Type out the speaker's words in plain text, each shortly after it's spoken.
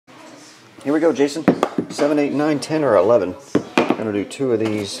Here we go, Jason. 7, 8, 9, 10, or 11. I'm going to do 2 of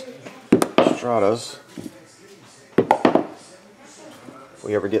these Stratas. If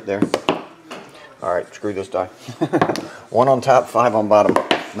we ever get there. Alright, screw this die. 1 on top, 5 on bottom.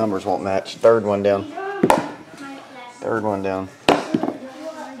 Numbers won't match. Third one down. Third one down.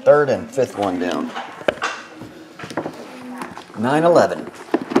 Third and fifth one down. 9/11.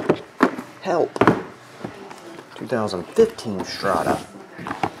 Help. 2015 Strata.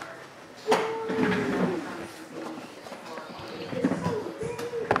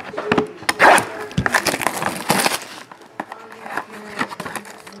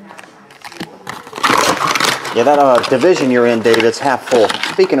 Yeah, that division you're in, Dave, it's half full.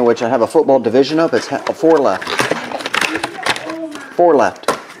 Speaking of which, I have a football division up. It's 4 left. 4 left.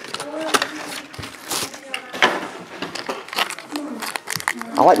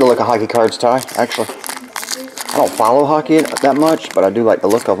 I like the look of hockey cards, Ty, actually. I don't follow hockey that much, but I do like the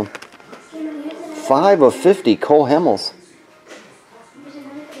look of them. 5 of 50, Cole Hemmels.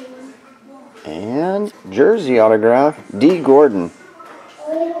 And jersey autograph, D. Gordon.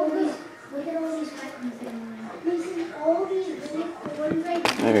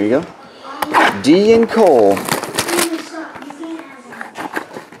 There you go. D and Cole.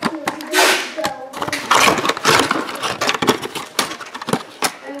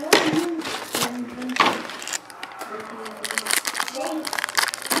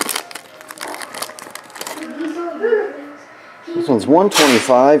 This one's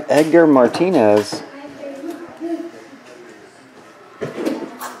 125, Edgar Martinez.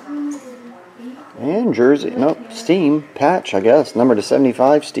 And jersey, nope, Steam, patch, I guess. Number to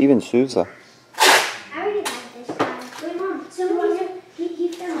 75, Steven Souza.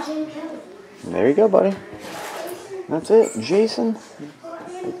 There you go, buddy. That's it, Jason.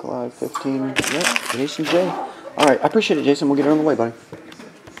 Live 15, yep, Jason J. Alright, I appreciate it, Jason. We'll get it on the way, buddy.